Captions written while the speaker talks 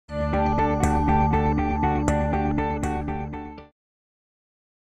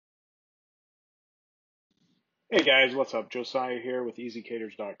Hey guys, what's up? Josiah here with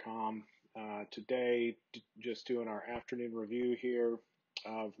EasyCaters.com. Today, just doing our afternoon review here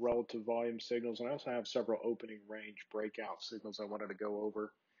of relative volume signals, and I also have several opening range breakout signals I wanted to go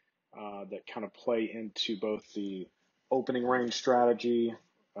over that kind of play into both the opening range strategy,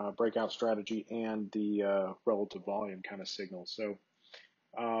 breakout strategy, and the relative volume kind of signals. So,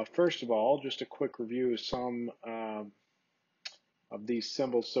 first of all, just a quick review of some of these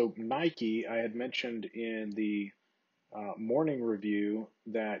symbols. So, Nike, I had mentioned in the morning review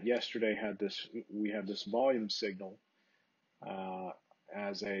that yesterday we had this volume signal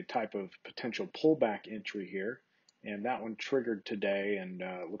as a type of potential pullback entry here, and that one triggered today, and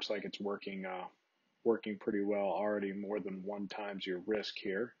looks like it's working pretty well already, more than 1x your risk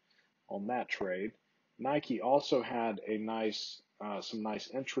here on that trade. Nike also had some nice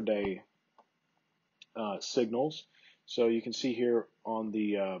intraday signals. So you can see here on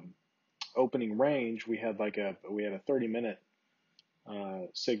the opening range, we had a 30-minute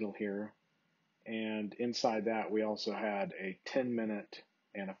signal here, and inside that we also had a 10-minute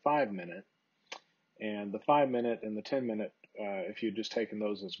and a 5-minute. And the 5-minute and the 10-minute, if you'd just taken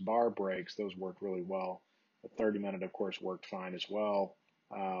those as bar breaks, those worked really well. The 30-minute, of course, worked fine as well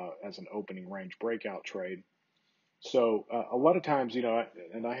as an opening range breakout trade. So a lot of times,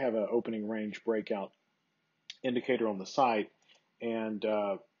 and I have an opening range breakout indicator on the site, and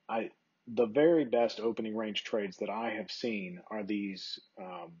the very best opening range trades that I have seen are these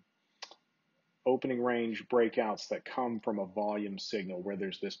opening range breakouts that come from a volume signal where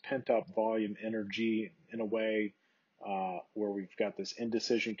there's this pent up volume energy in a way, where we've got this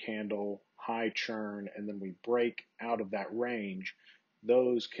indecision candle, high churn, and then we break out of that range.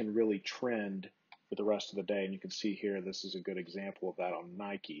 Those can really trend for the rest of the day. And you can see here, this is a good example of that on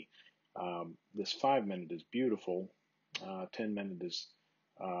Nike. This 5-minute is beautiful. 10-minute is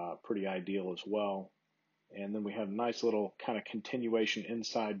pretty ideal as well. And then we have a nice little kind of continuation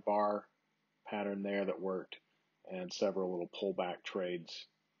inside bar pattern there that worked, and several little pullback trades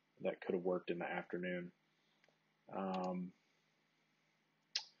that could have worked in the afternoon.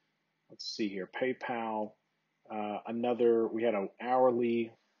 Let's see here. PayPal, we had an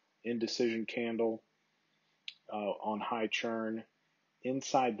hourly indecision candle on high churn.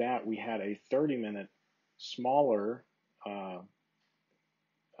 Inside that, we had a 30-minute smaller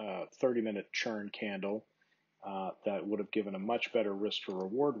 30-minute churn candle that would have given a much better risk to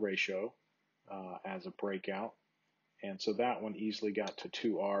reward ratio as a breakout. And so that one easily got to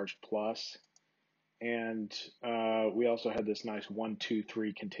 2 Rs plus. And we also had this nice 1, 2,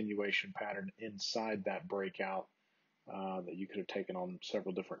 3 continuation pattern inside that breakout that you could have taken on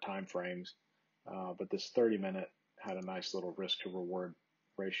several different time frames. But this 30-minute had a nice little risk to reward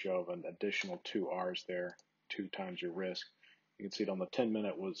ratio of an additional 2 Rs there, 2x your risk. You can see it on the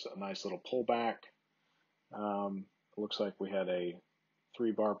 10-minute was a nice little pullback. It looks like we had a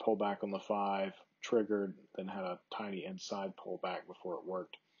 3-bar pullback on the 5, triggered, then had a tiny inside pullback before it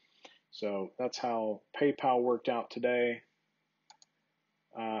worked. So that's how PayPal worked out today.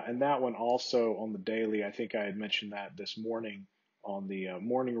 And that one also on the daily, I think I had mentioned that this morning on the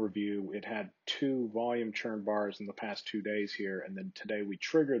morning review. It had 2 volume churn bars in the past 2 days here, and then today we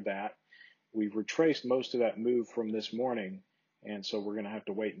triggered that. We've retraced most of that move from this morning, and so we're going to have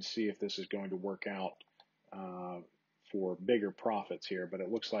to wait and see if this is going to work out for bigger profits here. But it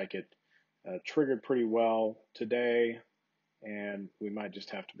looks like it triggered pretty well today, and we might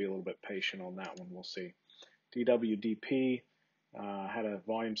just have to be a little bit patient on that one. We'll see. DWDP had a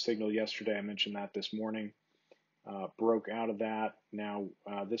volume signal yesterday. I mentioned that this morning. Broke out of that. Now,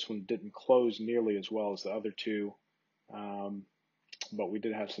 this one didn't close nearly as well as the other two, but we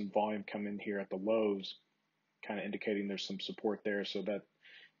did have some volume come in here at the lows, kind of indicating there's some support there. So that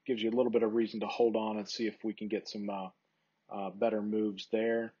gives you a little bit of reason to hold on and see if we can get some better moves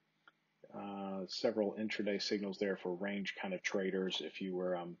there. Several intraday signals there for range kind of traders if you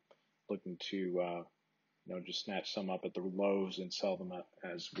were looking to just snatch some up at the lows and sell them up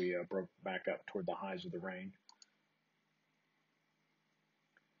as we broke back up toward the highs of the range.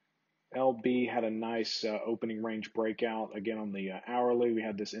 LB had a nice opening range breakout. Again, on the hourly, we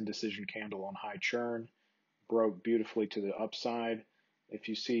had this indecision candle on high churn, broke beautifully to the upside. If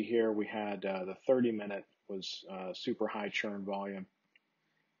you see here, we had the 30-minute was super high churn volume,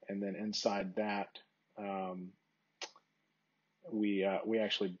 and then inside that, we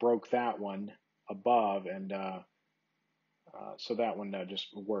actually broke that one above, and so that one just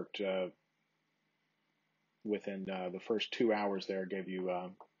worked within the first 2 hours there. Gave you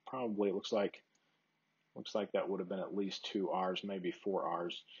probably, it looks like that would have been at least 2 Rs, maybe 4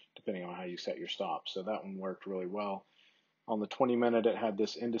 Rs, depending on how you set your stops. So that one worked really well. On the 20-minute, it had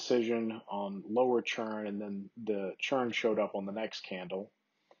this indecision on lower churn, and then the churn showed up on the next candle,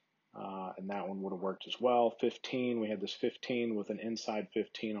 and that one would have worked as well. 15, we had this 15 with an inside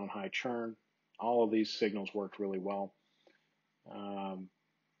 15 on high churn. All of these signals worked really well.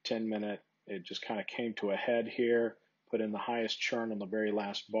 10-minute, it just kind of came to a head here, put in the highest churn on the very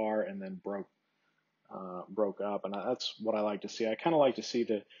last bar, and then broke up, and that's what I like to see. I kind of like to see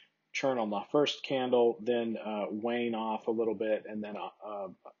the churn on the first candle, then wane off a little bit, and then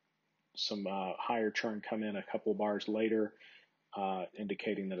some higher churn come in a couple bars later,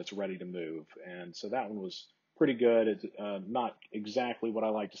 indicating that it's ready to move. And so that one was pretty good. It's not exactly what I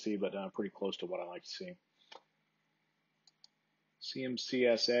like to see, but pretty close to what I like to see.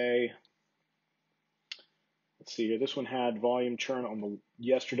 CMCSA. Let's see here. This one had volume churn on the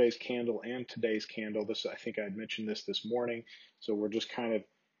yesterday's candle and today's candle. This, I think I had mentioned this morning. So we're just kind of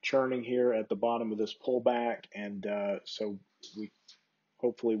churning here at the bottom of this pullback, and so we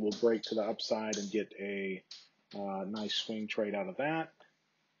hopefully will break to the upside and get a nice swing trade out of that.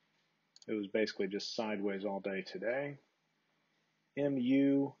 It was basically just sideways all day today.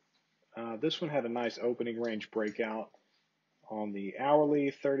 MU, this one had a nice opening range breakout on the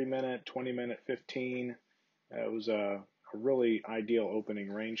hourly, 30-minute, 20-minute, 15. It was a really ideal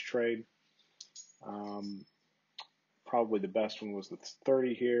opening range trade. Probably the best one was the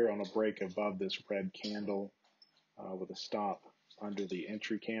 30 here on a break above this red candle with a stop under the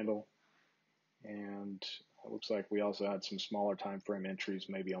entry candle. And it looks like we also had some smaller time frame entries,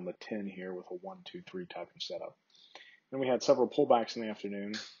 maybe on the 10 here with a 1, 2, 3 type of setup. Then we had several pullbacks in the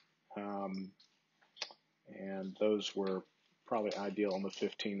afternoon, and those were probably ideal on the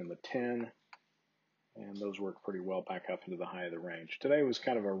 15 and the 10. And those worked pretty well back up into the high of the range. Today was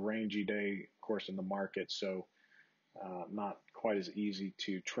kind of a rangy day, of course, in the market, so not quite as easy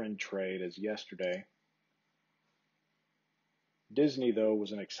to trend trade as yesterday. Disney, though,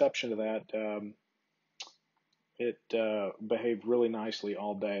 was an exception to that. It behaved really nicely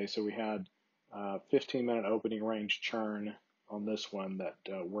all day, so we had 15-minute opening range churn on this one that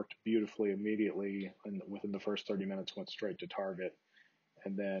worked beautifully immediately, and within the first 30 minutes went straight to target.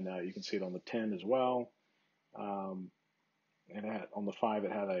 And then you can see it on the 10 as well. It had, on the 5,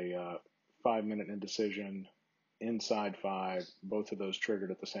 it had a 5-minute indecision, inside 5. Both of those triggered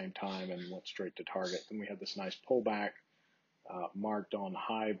at the same time and went straight to target. Then we had this nice pullback marked on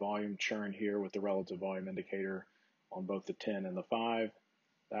high volume churn here with the relative volume indicator on both the 10 and the 5.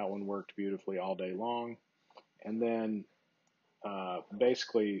 That one worked beautifully all day long. And then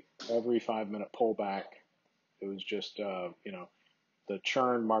basically every 5-minute pullback, it was just, the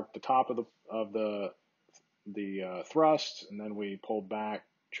churn marked the top of the thrust, and then we pulled back.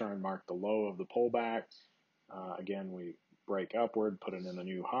 Churn marked the low of the pullback. Again, we break upward, put it in a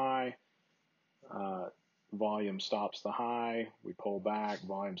new high. Volume stops the high. We pull back.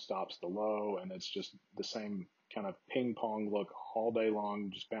 Volume stops the low, and it's just the same kind of ping pong look all day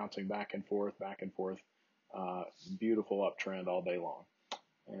long, just bouncing back and forth, back and forth. Beautiful uptrend all day long.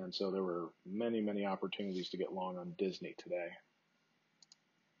 And so there were many, many opportunities to get long on Disney today.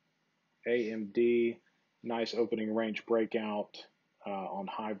 AMD, nice opening range breakout on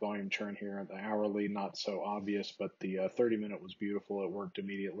high volume churn here. The hourly, not so obvious, but the 30-minute was beautiful. It worked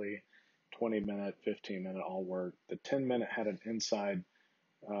immediately. 20-minute, 15-minute all worked. The 10-minute had an inside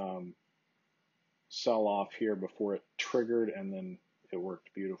sell-off here before it triggered, and then it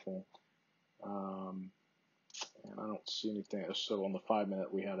worked beautiful. And I don't see anything. So on the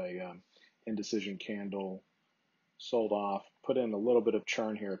 5-minute, we had a indecision candle, sold off, put in a little bit of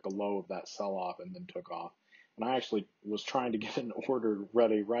churn here at the low of that sell-off, and then took off. And I actually was trying to get an order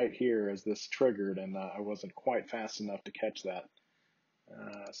ready right here as this triggered, and I wasn't quite fast enough to catch that.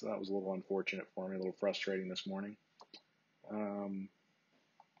 So that was a little unfortunate for me, a little frustrating this morning. Then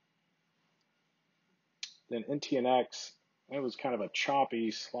NTNX, it was kind of a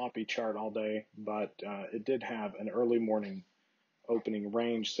choppy, sloppy chart all day, but it did have an early morning opening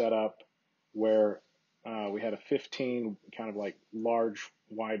range setup where we had a 15 kind of like large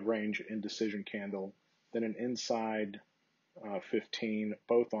wide range indecision candle, then an inside 15,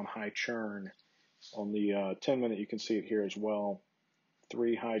 both on high churn. On the 10-minute, you can see it here as well.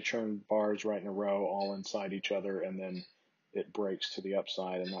 3 high churn bars right in a row, all inside each other, and then it breaks to the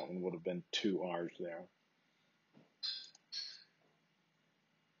upside, and that one would have been 2 R's there.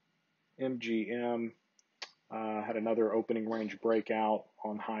 MGM had another opening range breakout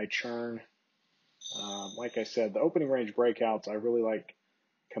on high churn. Like I said, the opening range breakouts, I really like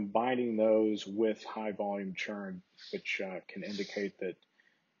combining those with high volume churn, which can indicate that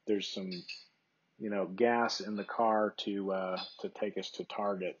there's some, gas in the car to take us to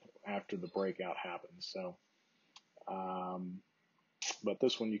target after the breakout happens. So But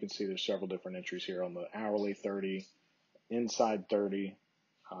this one you can see there's several different entries here on the hourly 30, inside 30,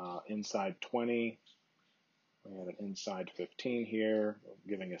 inside 20. We have an inside 15 here,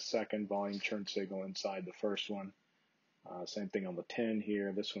 giving a second volume churn signal inside the first one. Same thing on the 10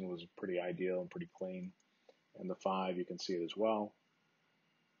 here. This one was pretty ideal and pretty clean. And the 5, you can see it as well.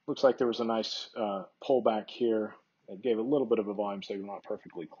 Looks like there was a nice pullback here. It gave a little bit of a volume signal, not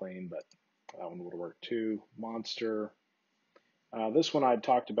perfectly clean, but that one would work too. Monster. This one I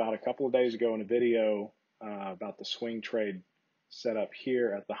talked about a couple of days ago in a video about the swing trade setup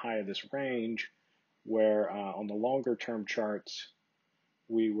here at the high of this range, where on the longer term charts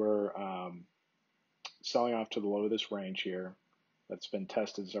we were selling off to the low of this range here. That's been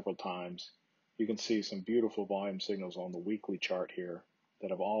tested several times. You can see some beautiful volume signals on the weekly chart here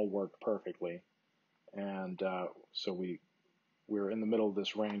that have all worked perfectly. And so we're in the middle of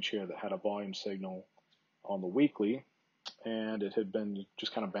this range here that had a volume signal on the weekly, and it had been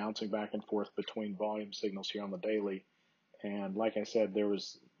just kind of bouncing back and forth between volume signals here on the daily. And like I said, there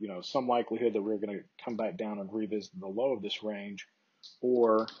was some likelihood that we were going to come back down and revisit the low of this range,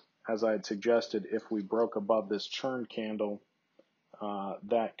 or as I had suggested, if we broke above this churn candle,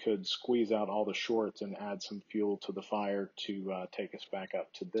 that could squeeze out all the shorts and add some fuel to the fire to take us back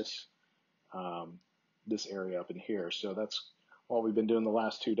up to this this area up in here. So that's what we've been doing the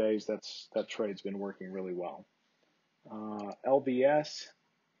last 2 days. That trade's been working really well. LVS.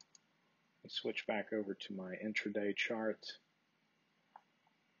 Let me switch back over to my intraday chart.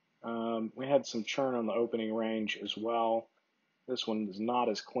 We had some churn on the opening range as well. This one is not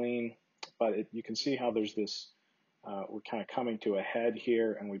as clean, but you can see how there's this, we're kind of coming to a head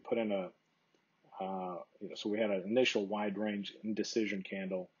here, and we put in so we had an initial wide range indecision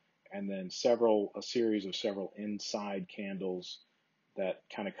candle, and then a series of several inside candles that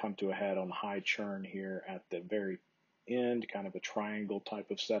kind of come to a head on high churn here at the very end, kind of a triangle type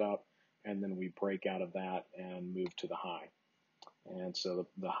of setup, and then we break out of that and move to the high. And so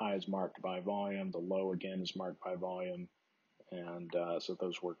the high is marked by volume, the low again is marked by volume, and so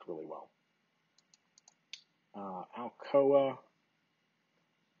those worked really well. Alcoa.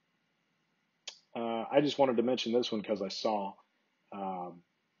 I just wanted to mention this one because I saw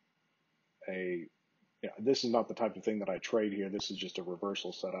this is not the type of thing that I trade here. This is just a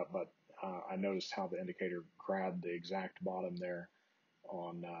reversal setup, but I noticed how the indicator grabbed the exact bottom there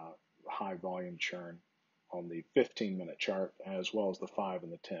on high volume churn on the 15-minute chart, as well as the 5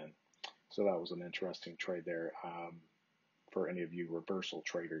 and the 10. So that was an interesting trade there for any of you reversal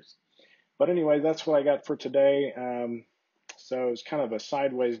traders. But anyway, that's what I got for today. So it's kind of a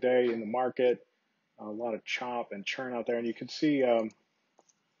sideways day in the market, a lot of chop and churn out there, and you can see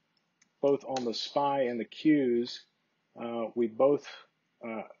both on the SPY and the Qs, we both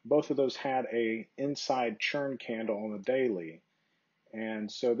of those had a inside churn candle on the daily,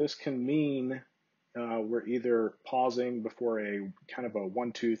 and so this can mean we're either pausing before a kind of a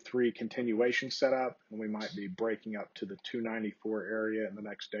 1, 2, 3 continuation setup, and we might be breaking up to the 294 area in the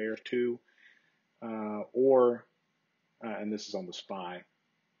next day or two, or and this is on the SPY,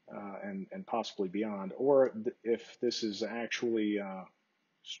 and possibly beyond, or if this is actually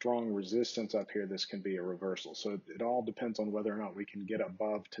strong resistance up here, this can be a reversal. So it all depends on whether or not we can get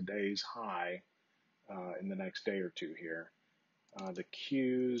above today's high in the next day or two here. The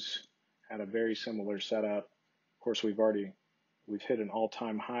Qs had a very similar setup. Of course, we've hit an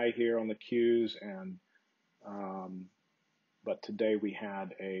all-time high here on the Qs, and but today we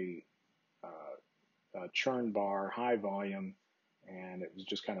had a churn bar, high volume, and it was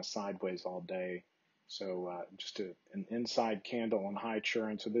just kind of sideways all day. So just an inside candle on high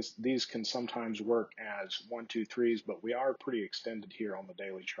churn. So these can sometimes work as 1, 2, 3s, but we are pretty extended here on the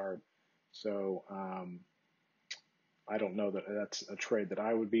daily chart. So I don't know that that's a trade that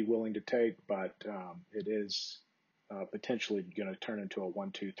I would be willing to take, but it is potentially going to turn into a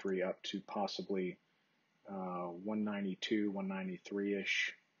 1, 2, 3 up to possibly 192,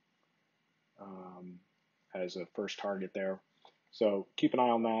 193-ish as a first target there. So keep an eye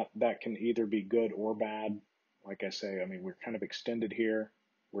on that. That can either be good or bad. Like I say, I mean, we're kind of extended here.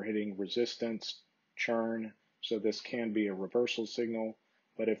 We're hitting resistance, churn, so this can be a reversal signal.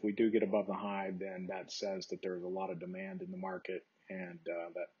 But if we do get above the high, then that says that there's a lot of demand in the market, and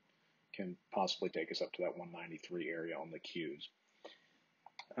that can possibly take us up to that 193 area on the Qs.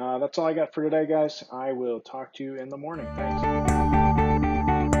 That's all I got for today, guys. I will talk to you in the morning. Thanks.